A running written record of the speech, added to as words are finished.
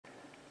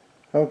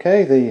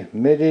Okay, the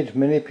MIDI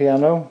mini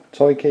piano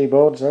toy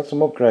keyboards had some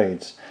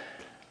upgrades.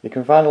 You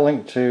can find a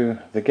link to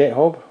the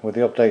GitHub with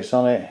the updates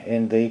on it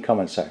in the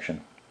comments section.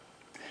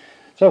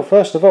 So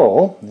first of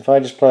all, if I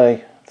just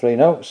play 3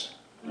 notes,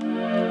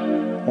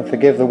 and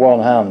forgive the one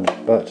hand,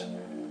 but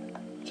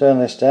turn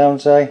this down,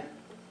 say,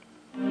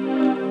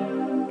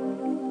 and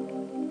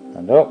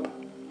up.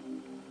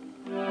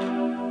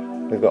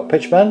 We've got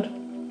pitchbend.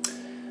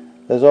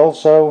 There's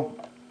also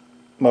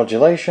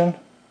modulation.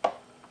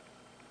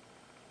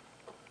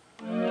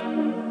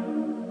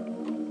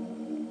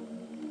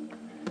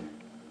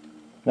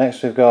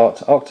 Next we've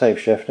got octave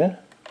shifting.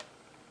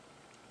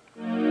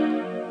 I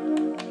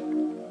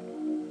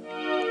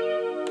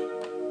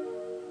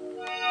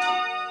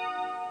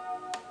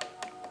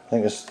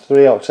think there's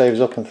 3 octaves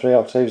up and 3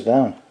 octaves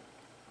down.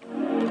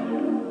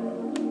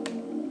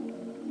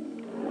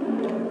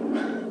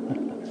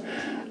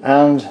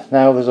 And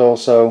now there's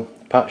also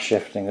patch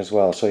shifting as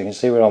well. So you can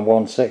see we're on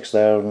 1.6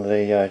 there on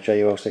the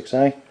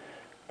JU06A.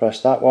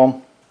 Press that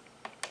one.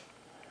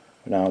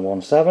 We're now on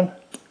 1.7.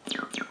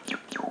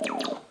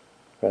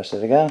 Press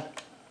it again.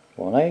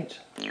 1.8.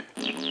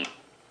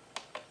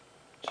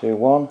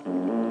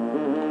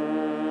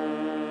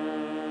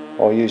 2.1.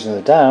 Or using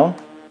the down,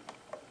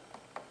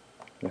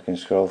 we can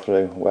scroll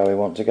through where we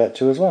want to get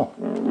to as well.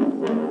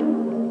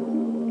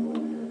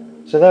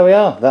 So there we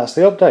are, that's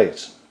the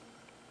updates.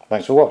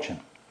 Thanks for watching.